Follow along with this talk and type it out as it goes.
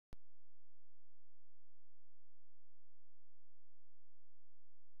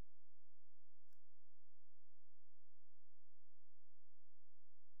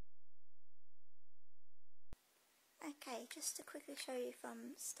Okay, just to quickly show you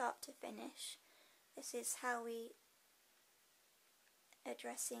from start to finish, this is how we are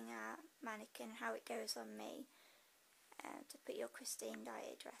dressing our mannequin, how it goes on me, to put your Christine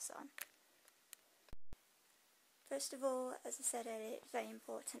Daae dress on. First of all, as I said earlier, it's very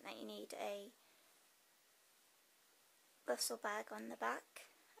important that you need a bustle bag on the back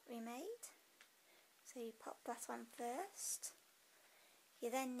that we made. So you pop that on first.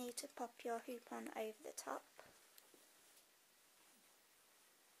 You then need to pop your hoop on over the top.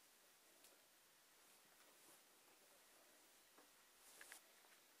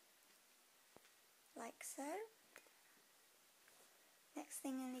 Like so. Next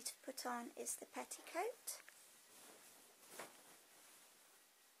thing you need to put on is the petticoat.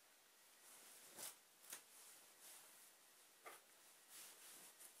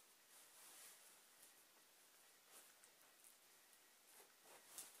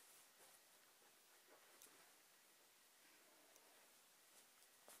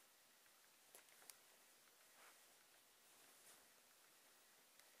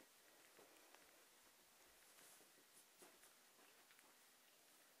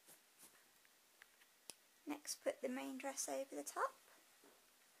 Next, put the main dress over the top.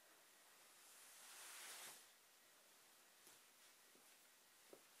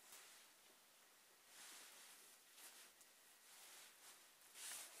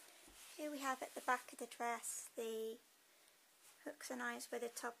 Here we have at the back of the dress the hooks and eyes where the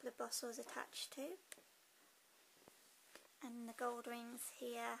top of the bustle is attached to, and the gold rings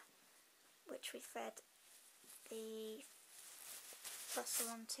here which we thread the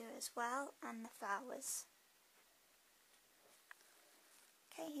bustle onto as well, and the flowers.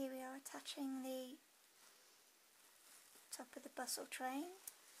 Okay, here we are attaching the top of the bustle train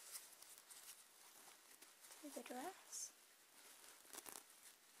to the dress.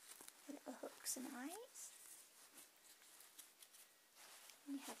 The little hooks and eyes.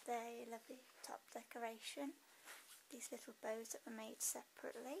 And you have the lovely top decoration, these little bows that were made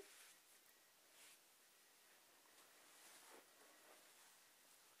separately.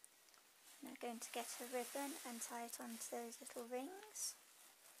 Now going to get a ribbon and tie it onto those little rings.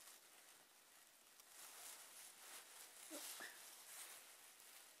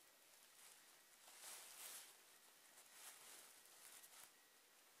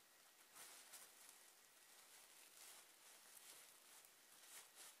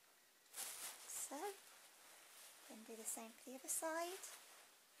 So, then do the same for the other side.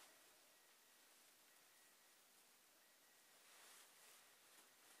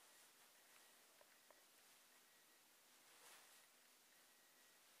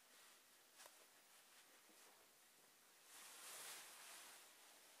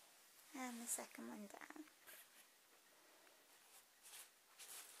 And the second one down.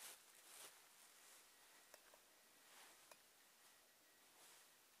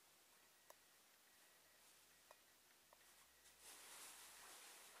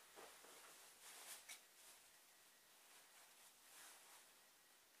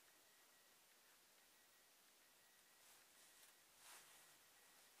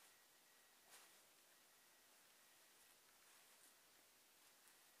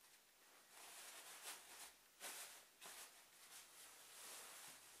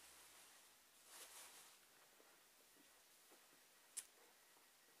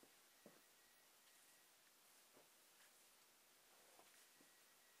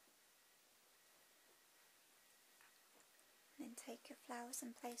 Then take your flowers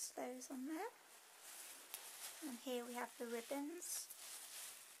and place those on there. And here we have the ribbons.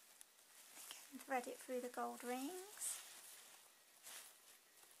 Again, thread it through the gold rings.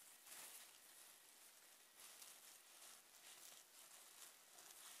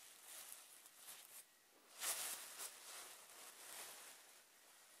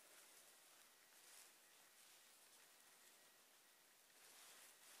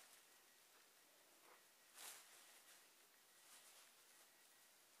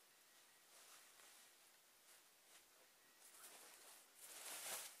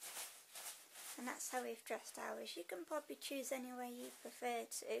 And that's how we've dressed ours. You can probably choose any way you prefer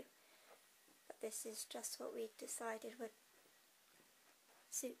to, but this is just what we decided would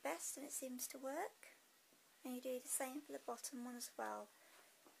suit best, and it seems to work. And you do the same for the bottom one as well.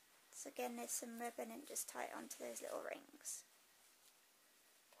 So again, there's some ribbon and just tie it onto those little rings.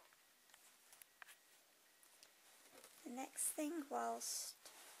 The next thing, whilst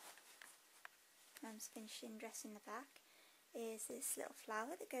I'm finishing dressing the back, is this little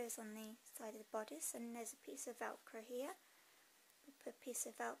flower that goes on the side of the bodice, and there's a piece of velcro here. We put a piece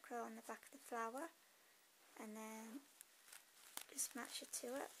of velcro on the back of the flower and then just match the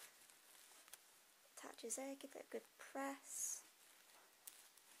two up, attaches there, give it a good press,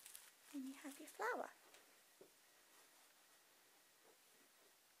 and you have your flower.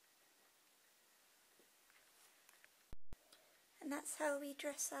 And that's how we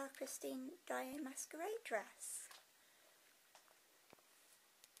dress our Christine Daae Masquerade dress.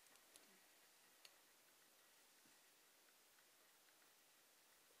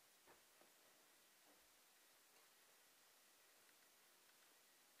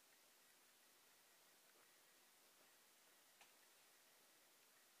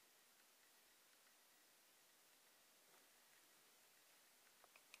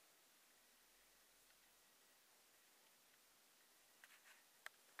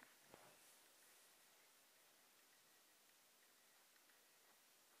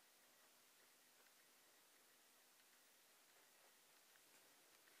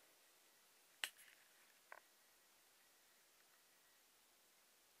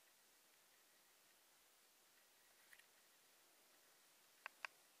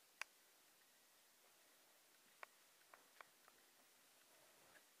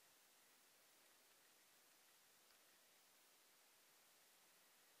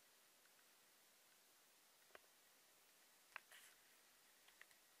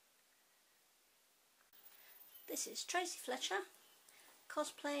 This is Tracy Fletcher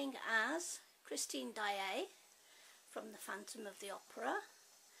cosplaying as Christine Daae from the Phantom of the Opera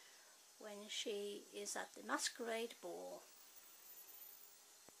when she is at the Masquerade Ball.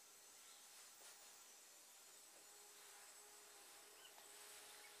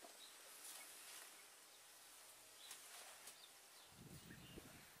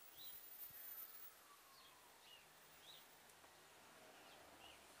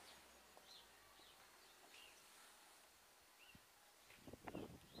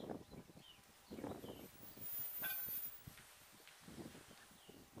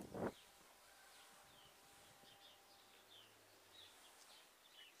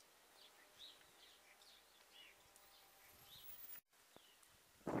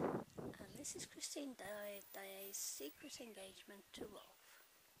 And this is Christine Daae's secret engagement to Rolf.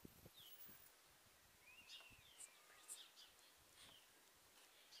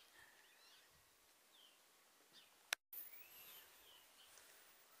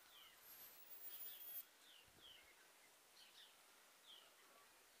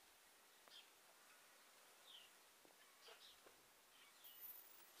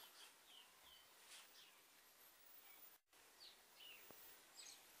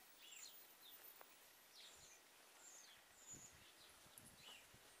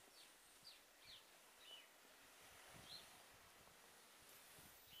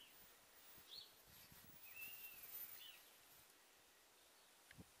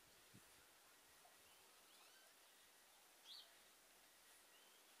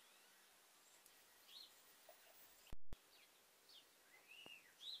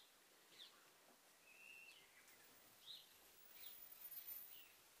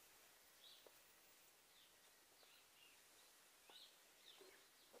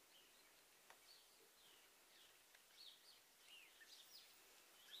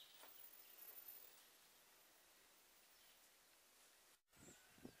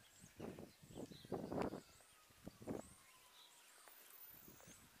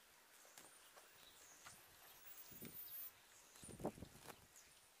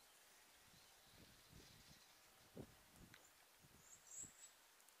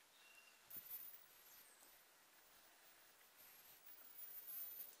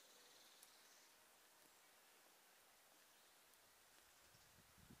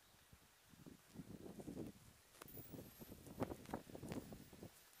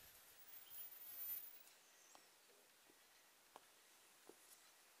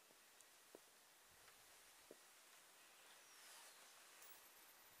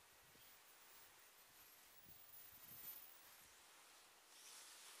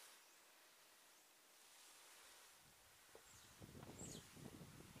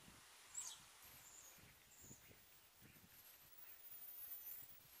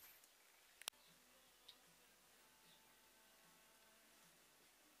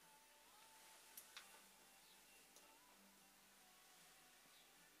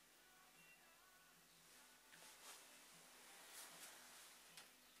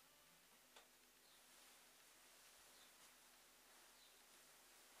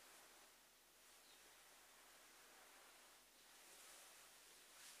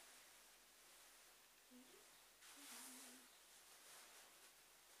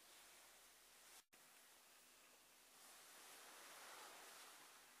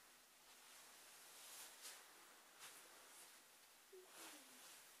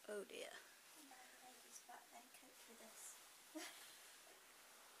 Oh dear.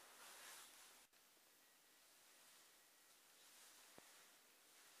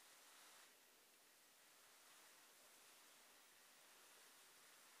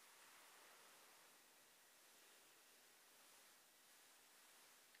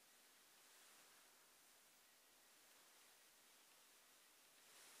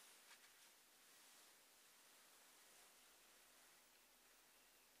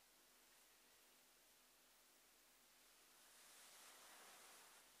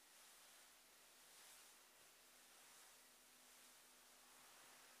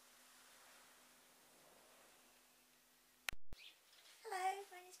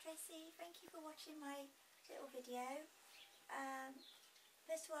 Tracy. Thank you for watching my little video.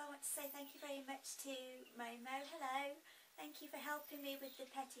 First of all, I want to say thank you very much to Momo. Hello. Thank you for helping me with the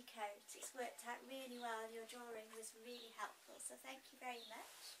petticoat. It's worked out really well. Your drawing was really helpful, so thank you very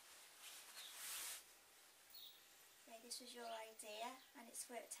much. So this was your idea and it's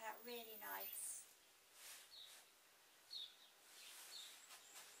worked out really nice.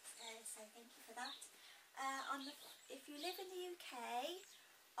 So thank you for that. If you live in the UK,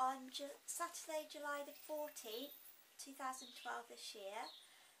 on Saturday, July the 14th, 2012 this year,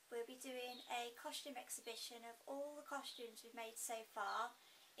 we'll be doing a costume exhibition of all the costumes we've made so far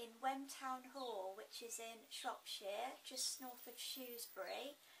in Town Hall, which is in Shropshire, just north of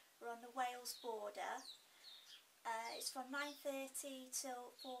Shrewsbury. We're on the Wales border. It's from 9:30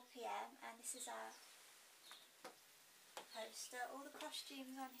 till 4 PM and this is our poster. All the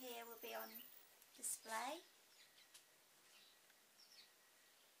costumes on here will be on display.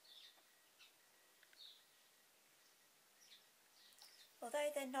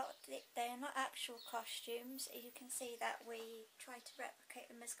 Although they're not actual costumes, you can see that we try to replicate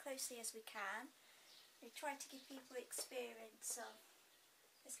them as closely as we can. We try to give people experience of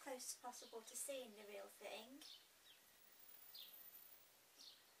as close as possible to seeing the real thing.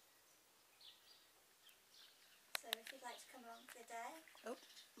 So if you'd like to come along for the day. Oh,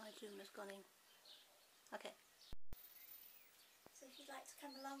 my zoom has gone in. Okay. So if you'd like to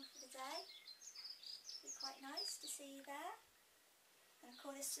come along for the day, it'd be quite nice to see you there. And of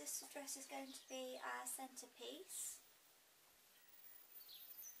course this dress is going to be our centrepiece.